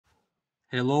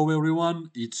Hello everyone,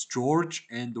 it's George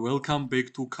and welcome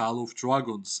back to Call of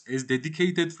Dragons. As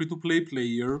dedicated free-to-play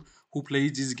player who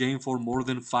plays this game for more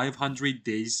than 500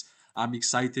 days, I'm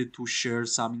excited to share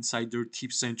some insider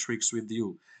tips and tricks with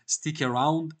you. Stick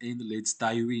around and let's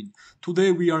dive in.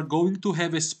 Today we are going to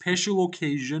have a special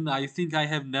occasion. I think I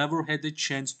have never had a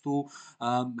chance to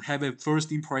have a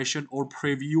first impression or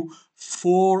preview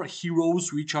for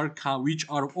heroes which are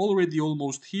already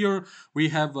almost here. We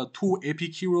have two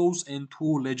epic heroes and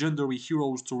two legendary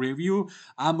heroes to review.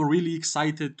 I'm really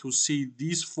excited to see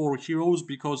these four heroes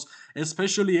because,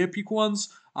 especially epic ones,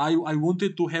 I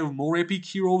wanted to have more epic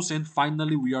heroes and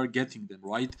finally we are getting them,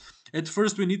 right? At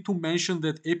first, we need to mention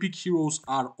that epic heroes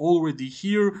are already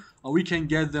here. We can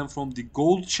get them from the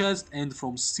gold chest and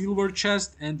from silver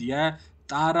chest, and yeah,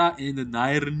 Tara and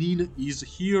Nairnin is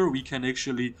here. We can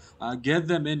actually get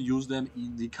them and use them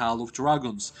in the Call of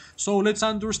Dragons. So let's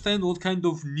understand what kind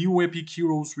of new epic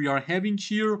heroes we are having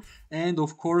here, and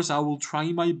of course I will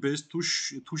try my best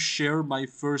to share my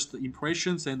first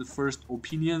impressions and first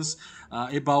opinions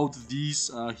about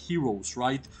these heroes,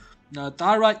 right?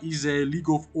 Tara is a League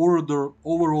of Order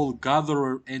overall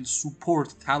gatherer and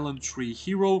support talent tree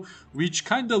hero, which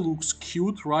kinda looks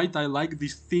cute, right? I like the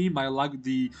theme, I like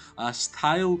the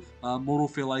style, more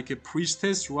of a like a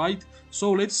priestess, right?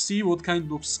 So let's see what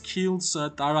kind of skills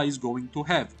Tara is going to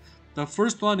have. The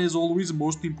first one is always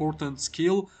most important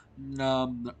skill.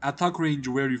 Attack range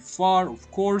very far, of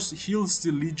course, heals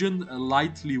the Legion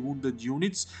lightly wounded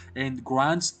units and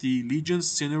grants the Legion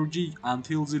synergy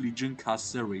until the Legion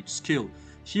casts a rage skill.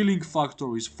 Healing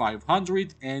factor is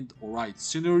 500 and alright,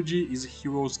 synergy is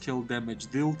hero skill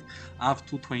damage dealt up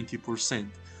to 20%.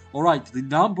 Alright, the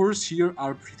numbers here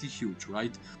are pretty huge,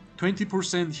 right?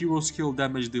 20% hero skill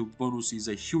damage dealt bonus is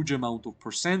a huge amount of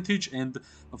percentage and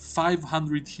a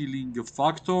 500 healing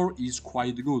factor is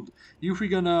quite good. If we're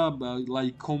gonna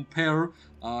like compare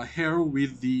her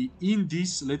with the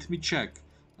indies, let me check.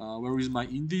 Where is my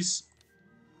indies?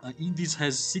 Indies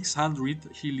has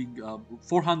 600 healing,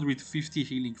 450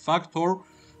 healing factor,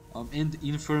 and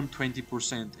infirm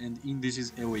 20%, and Indies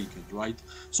is awakened, right?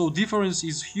 So difference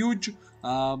is huge.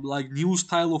 Like new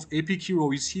style of epic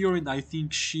hero is here, and I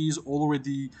think she's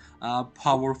already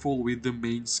powerful with the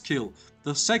main skill.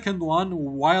 The second one,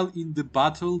 while in the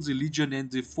battle, the legion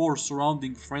and the four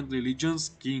surrounding friendly legions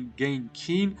gain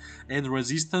keen and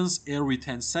resistance every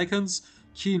 10 seconds.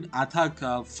 Keen attack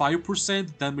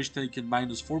 5%, damage taken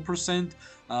minus 4%,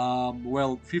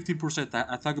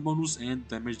 15% attack bonus and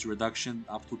damage reduction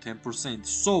up to 10%.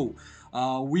 So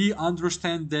we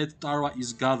understand that Tara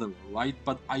is gatherer, right?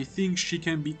 But I think she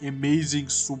can be amazing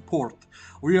support.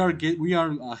 We are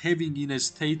having in a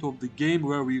state of the game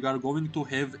where we are going to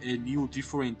have a new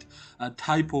different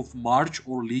type of march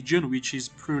or legion, which is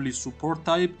purely support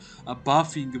type,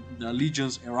 buffing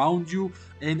legions around you,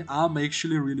 and I'm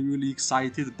actually really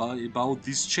excited about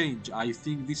this change. I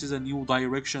think this is a new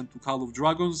direction to Call of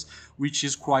Dragons, which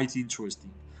is quite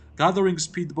interesting. Gathering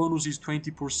speed bonus is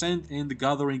 20% and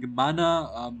gathering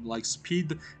mana like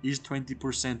speed is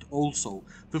 20% also.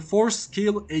 The fourth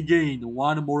skill, again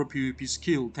one more PvP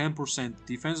skill, 10%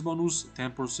 defense bonus,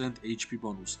 10% HP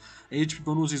bonus. HP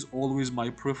bonus is always my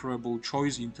preferable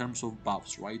choice in terms of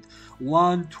buffs, right?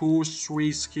 1, 2,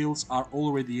 3 skills are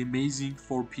already amazing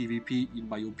for PvP in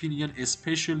my opinion,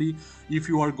 especially if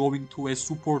you are going to a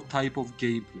support type of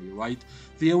gameplay, right?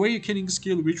 The awakening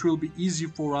skill, which will be easy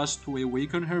for us to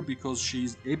awaken her because she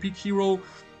is epic hero,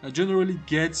 generally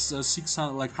gets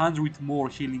 600 like 100 more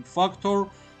healing factor,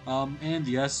 and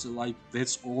yes, like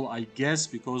that's all I guess,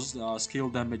 because skill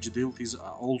damage dealt is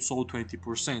also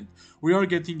 20%. We are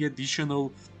getting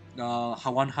additional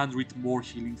 100 more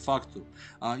healing factor.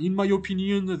 In my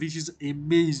opinion, this is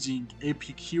amazing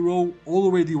epic hero,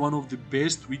 already one of the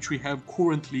best which we have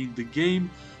currently in the game.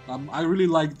 I really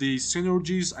like the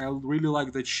synergies. I really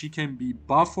like that she can be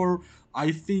buffer.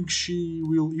 I think she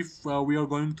will, if we are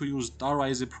going to use Dara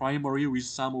as a primary with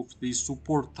some of the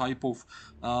support type of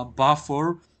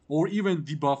buffer or even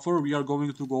debuffer, we are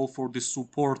going to go for the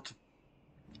support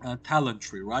talent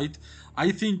tree, right? I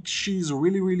think she's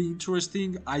really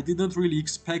interesting. I didn't really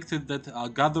expected that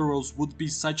gatherers would be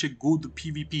such a good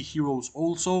PvP heroes.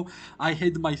 Also, I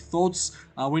had my thoughts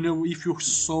when if you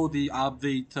saw the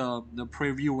update, the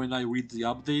preview. When I read the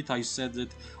update, I said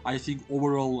that I think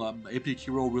overall epic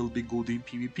hero will be good in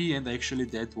PvP, and actually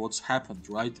that's what's happened,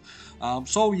 right?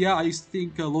 So yeah, I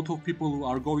think a lot of people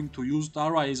are going to use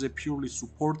Dara as a purely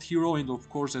support hero, and of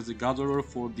course as a gatherer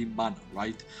for the mana,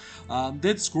 right?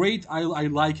 That's great. I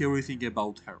like everything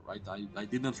about her, right? I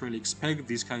didn't really expect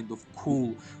this kind of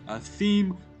cool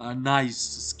theme, nice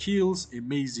skills,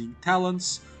 amazing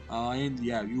talents. and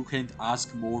yeah, you can't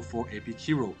ask more for epic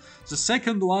hero. The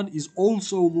second one is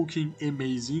also looking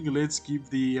amazing. Let's give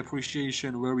the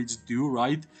appreciation where it's due,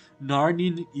 right?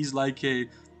 Narnin is like a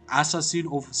assassin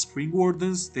of spring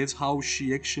wardens. That's how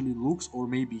she actually looks, or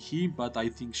maybe he, but I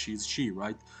think she's she,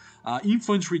 right?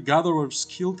 Infantry gatherer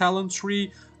skill talent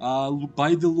tree.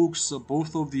 By the looks,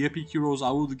 both of the epic heroes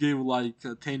I would give like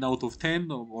 10 out of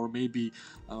 10, or maybe,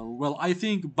 well, I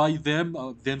think by them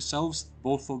themselves,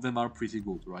 both of them are pretty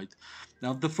good, right?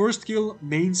 Now, the first skill,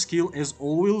 main skill, as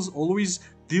always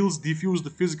deals diffuse the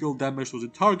physical damage to the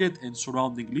target and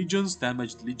surrounding legions.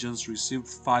 Damaged legions receive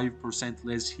 5%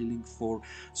 less healing for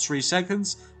 3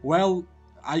 seconds. Well,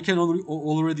 I can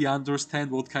already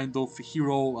understand what kind of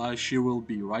hero she will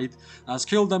be, right?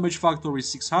 Skill damage factor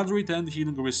is 600 and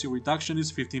healing reduction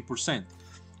is 15%.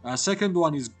 Second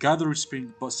one is gather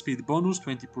speed bonus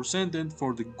 20% and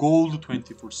for the gold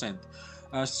 20%.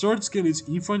 Third skill is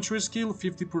infantry skill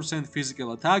 50%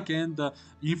 physical attack and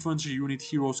infantry unit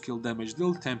hero skill damage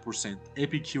deal 10%.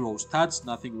 Epic hero stats,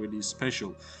 nothing really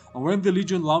special. When the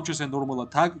legion launches a normal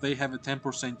attack, they have a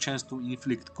 10% chance to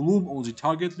inflict gloom on the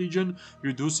target legion,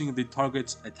 reducing the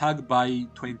target's attack by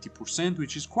 20%,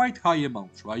 which is quite high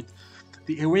amount, right?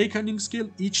 The Awakening skill,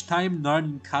 each time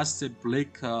Narnin casts a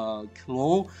Black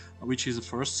Claw, which is the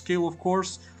first skill of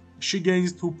course, she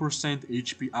gains 2%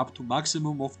 HP up to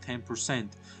maximum of 10%.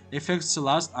 Effects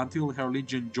last until her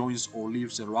legion joins or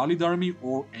leaves a rallied army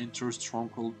or enters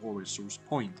stronghold or resource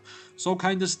point. So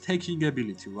kinda stacking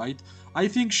ability, right? I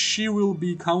think she will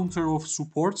be counter of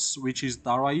supports, which is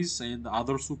Darais and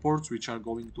other supports which are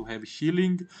going to have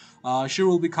healing. She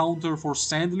will be counter for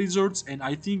Sand Lizards, and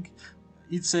I think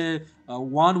it's a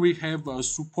one we have a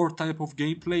support type of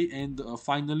gameplay, and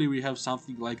finally we have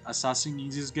something like assassin in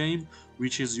this game,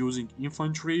 which is using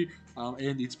infantry,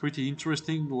 and it's pretty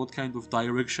interesting what kind of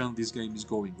direction this game is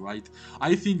going, right?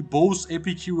 I think both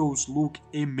epic heroes look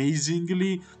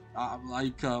amazingly.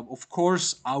 Of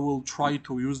course I will try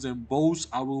to use them both.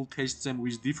 I will test them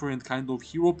with different kind of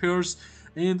hero pairs,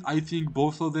 and I think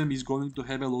both of them is going to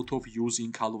have a lot of use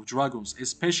in Call of Dragons.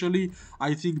 Especially,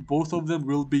 I think both of them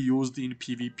will be used in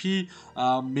PvP,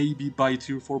 maybe by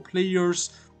tier 4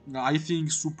 players. I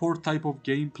think support type of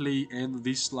gameplay and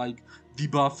this like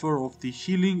debuffer of the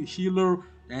healer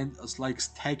and like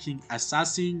stacking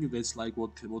assassin, that's like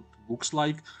what looks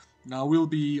like. Now will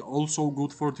be also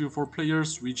good for tier 4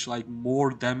 players, which like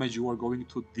more damage you are going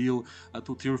to deal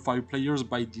to tier 5 players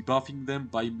by debuffing them,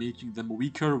 by making them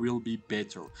weaker, will be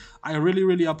better. I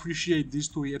really appreciate these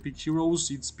two epic heroes.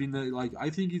 It's been like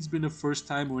I think it's been the first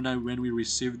time when we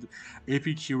received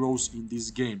epic heroes in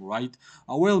this game, right?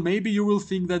 Well, maybe you will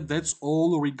think that that's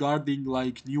all regarding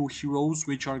like new heroes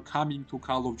which are coming to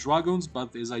Call of Dragons,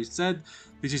 but as I said,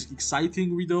 this is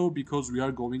exciting video because we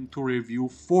are going to review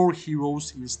 4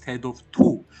 heroes instead of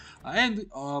 2. And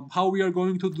how we are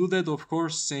going to do that, of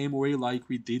course, same way like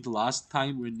we did last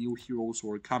time when new heroes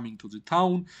were coming to the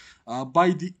town, by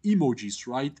the emojis,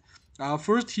 right?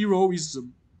 First hero is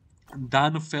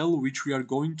Danfell, which we are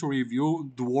going to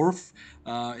review. Dwarf,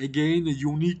 again, a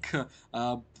unique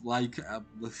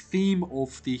theme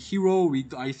of the hero.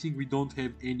 I think we don't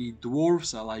have any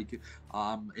dwarfs.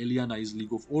 Eliana is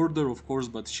League of Order, of course,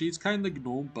 but she's kind of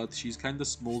gnome, but she's kind of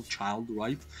small child,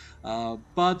 right?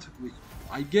 But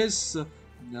I guess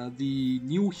the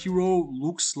new hero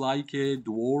looks like a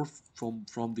dwarf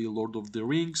from the Lord of the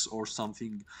Rings or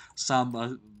something,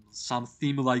 some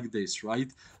theme like this,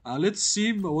 right? Let's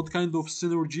see what kind of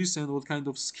synergies and what kind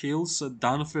of skills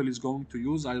Danfell is going to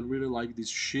use. I really like this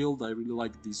shield, I really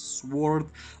like this sword,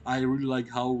 I really like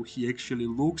how he actually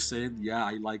looks, and yeah,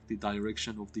 I like the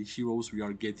direction of the heroes we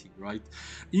are getting, right?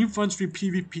 Infantry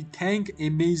PvP tank,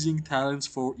 amazing talents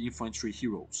for infantry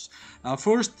heroes.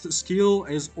 First skill,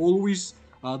 as always,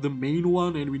 the main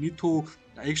one, and we need to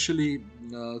actually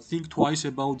think twice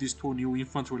about these 2 new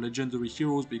infantry legendary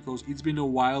heroes because it's been a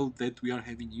while that we are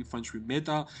having infantry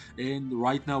meta, and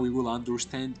right now we will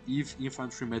understand if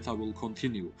infantry meta will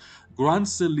continue.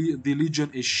 Grants the legion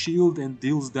a shield and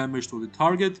deals damage to the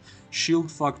target.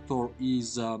 Shield factor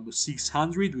is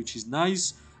 600, which is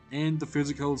nice, and the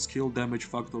physical skill damage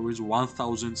factor is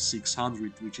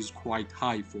 1600, which is quite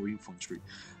high for infantry.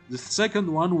 The second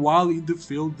one, while in the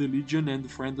field, the legion and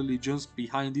friendly legions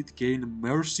behind it gain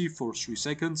mercy for 3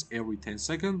 seconds every 10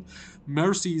 seconds.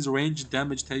 Mercy is range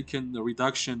damage taken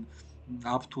reduction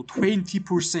up to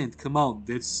 20%. Come on,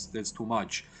 that's too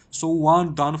much. So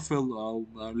one Dunfell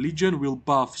legion will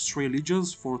buff 3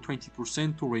 legions for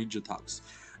 20% to range attacks.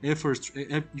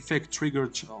 Effect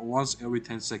triggered once every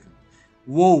 10 seconds.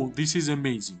 Whoa, this is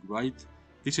amazing, right?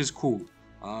 This is cool.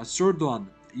 Third one,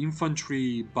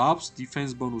 infantry buffs,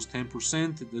 defense bonus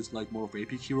 10%, that's like more of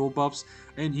epic hero buffs,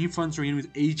 and infantry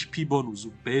unit HP bonus.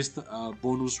 Best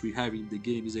bonus we have in the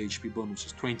game is HP bonus,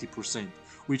 is 20%,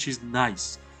 which is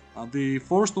nice. The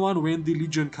first one, when the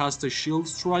Legion casts a shield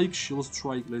strike,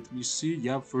 let me see,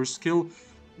 yeah, first skill,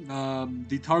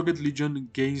 the target Legion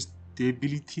gains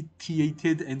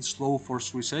debilitated and slow for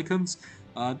 3 seconds,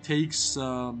 takes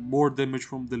more damage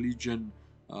from the Legion,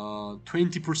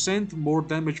 20% more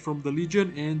damage from the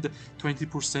Legion, and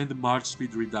 20% march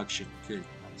speed reduction. Okay,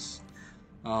 nice.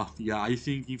 Yeah, I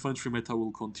think infantry meta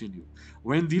will continue.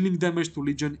 When dealing damage to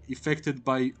Legion affected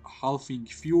by Halving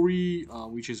Fury,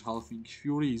 which is Halving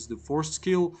Fury, is the first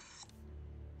skill.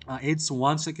 Adds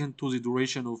 1 second to the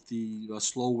duration of the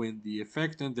slow and the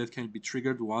effect, and that can be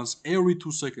triggered once every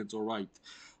 2 seconds. All right.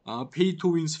 Pay to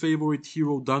win's favorite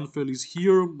hero Dunfell is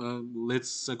here.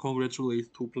 Let's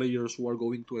congratulate two players who are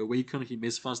going to awaken him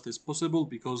as fast as possible,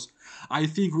 because I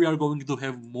think we are going to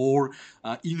have more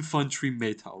infantry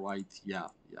meta, right? Yeah,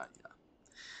 yeah, yeah.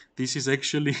 This is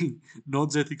actually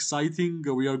not that exciting.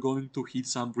 We are going to hit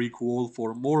some brick wall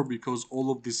for more, because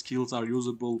all of these skills are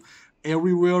usable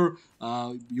everywhere.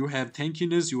 You have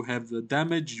tankiness, you have the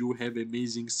damage, you have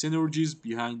amazing synergies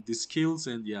behind the skills,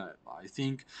 and yeah, I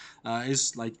think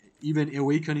it's like even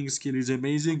awakening skill is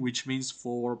amazing, which means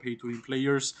for pay to win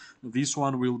players, this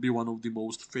one will be one of the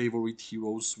most favorite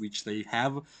heroes which they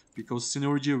have, because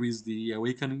synergy with the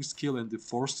awakening skill and the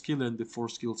force skill, and the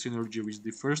force skill synergy with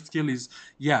the first skill is,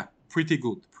 yeah, pretty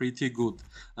good, pretty good.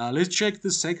 Let's check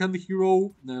the second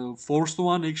hero, the first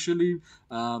one actually,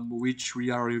 which we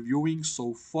are reviewing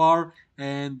so far,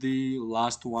 and the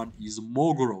last one is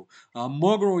Mogoro.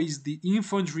 Mogoro is the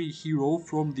infantry hero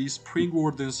from the Spring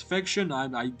Wardens faction.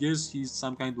 I guess he's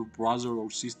some kind of brother or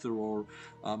sister, or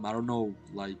I don't know,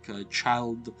 like a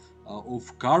child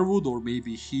of Garwood, or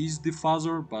maybe he's the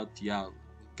father, but yeah,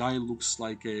 guy looks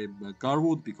like a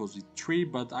Garwood because it's tree,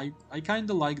 but I kind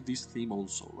of like this theme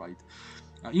also, right?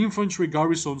 Infantry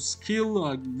Garrison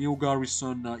skill, new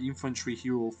Garrison infantry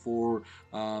hero for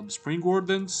Spring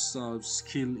Wardens.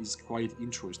 Skill is quite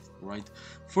interesting, right?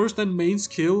 First and main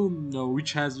skill,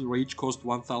 which has rage cost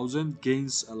 1000,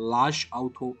 gains a lash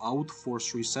auto out for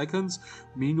 3 seconds.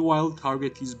 Meanwhile,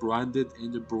 target is branded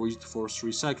and bruised for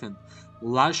 3 seconds.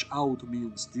 Lash out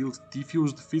means deals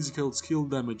diffused physical skill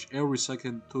damage every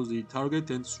second to the target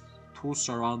and to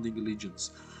surrounding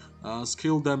legions.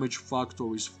 Skill damage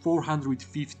factor is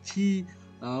 450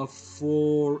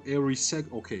 for every sec.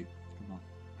 Okay, come on,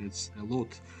 it's a lot.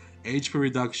 HP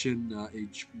reduction,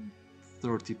 HP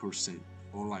 30%.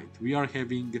 Alright, we are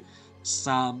having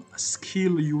some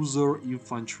skill user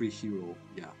infantry hero.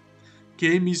 Yeah,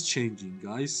 game is changing,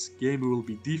 guys. Game will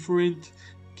be different.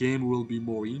 Game will be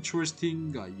more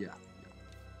interesting. Yeah.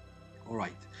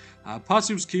 Alright.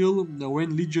 Passive skill,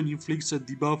 when Legion inflicts a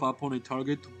debuff upon a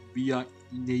target via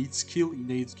innate skill.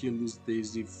 Innate skill is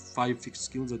the 5 fixed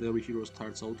skills that every hero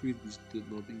starts out with. This did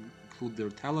not include their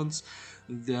talents.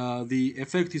 The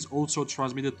effect is also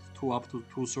transmitted to up to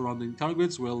 2 surrounding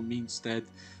targets. Well, means that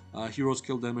hero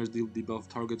skill damage deal debuff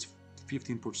targets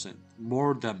 15%.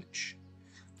 More damage.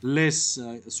 Less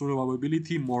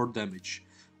survivability, more damage.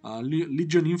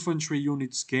 Legion infantry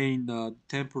units gain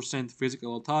 10%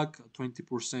 physical attack,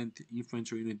 20%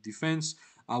 infantry unit defense.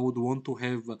 I would want to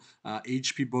have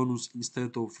HP bonus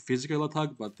instead of physical attack,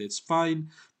 but that's fine.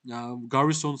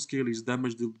 Garrison skill is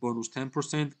damage dealt bonus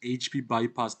 10%, HP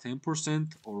bypass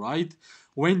 10%. Alright.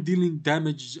 When dealing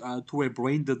damage to a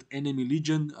branded enemy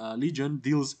legion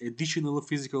deals additional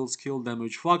physical skill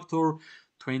damage factor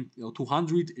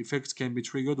 200. Effects can be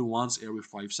triggered once every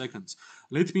 5 seconds.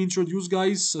 Let me introduce,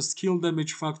 guys, a skill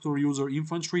damage factor user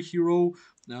infantry hero.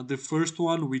 The first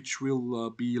one, which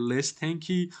will be less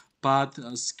tanky, but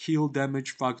skill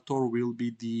damage factor will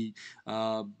be the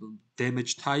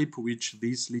damage type which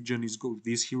this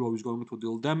hero is going to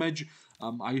deal damage.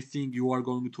 I think you are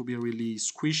going to be really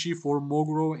squishy for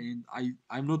Mogro, and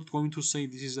I'm not going to say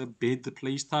this is a bad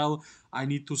playstyle. I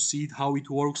need to see how it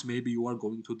works. Maybe you are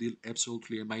going to deal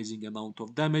absolutely amazing amount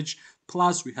of damage.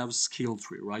 Plus, we have skill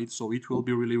tree, right? So it will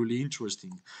be really, really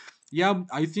interesting. Yeah,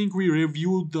 I think we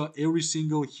reviewed every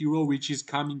single hero which is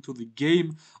coming to the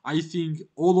game. I think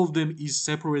all of them is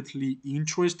separately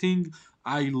interesting.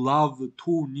 I love the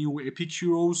two new epic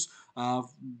heroes.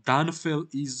 Danfel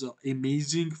is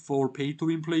amazing for pay to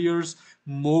win players.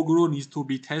 Mogro needs to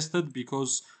be tested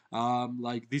because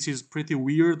like this is pretty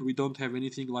weird. We don't have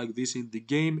anything like this in the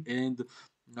game, and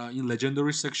in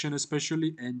legendary section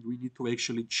especially, and we need to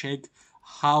actually check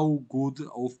how good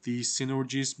of the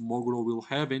synergies Mogro will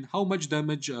have and how much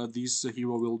damage this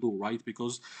hero will do, right?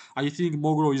 Because I think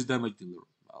Mogro is damage dealer.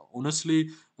 Honestly,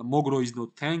 Mogro is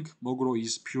not tank. Mogro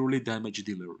is purely damage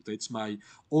dealer. That's my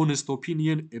honest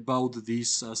opinion about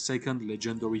this second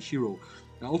legendary hero.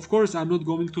 Of course, I'm not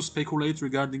going to speculate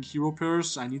regarding hero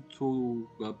pairs. I need to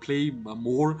play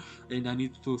more, and I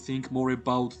need to think more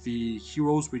about the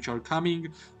heroes which are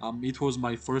coming. It was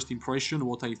my first impression,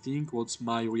 what I think, what's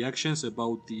my reactions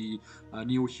about the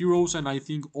new heroes, and I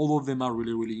think all of them are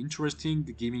really, really interesting,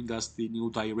 giving us the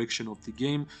new direction of the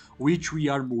game, which we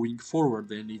are moving forward,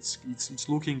 and it's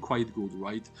looking quite good,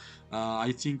 right?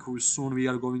 I think soon we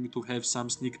are going to have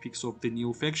some sneak peeks of the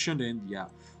new faction, and yeah,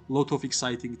 lot of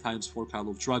exciting times for Call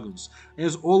of Dragons.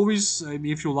 As always,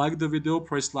 if you like the video,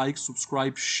 press like,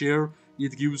 subscribe, share.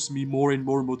 It gives me more and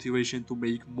more motivation to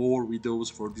make more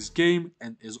videos for this game.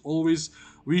 And as always,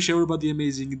 wish everybody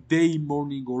amazing day,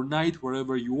 morning, or night,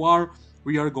 wherever you are.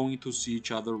 We are going to see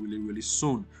each other really, really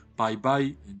soon. Bye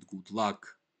bye and good luck.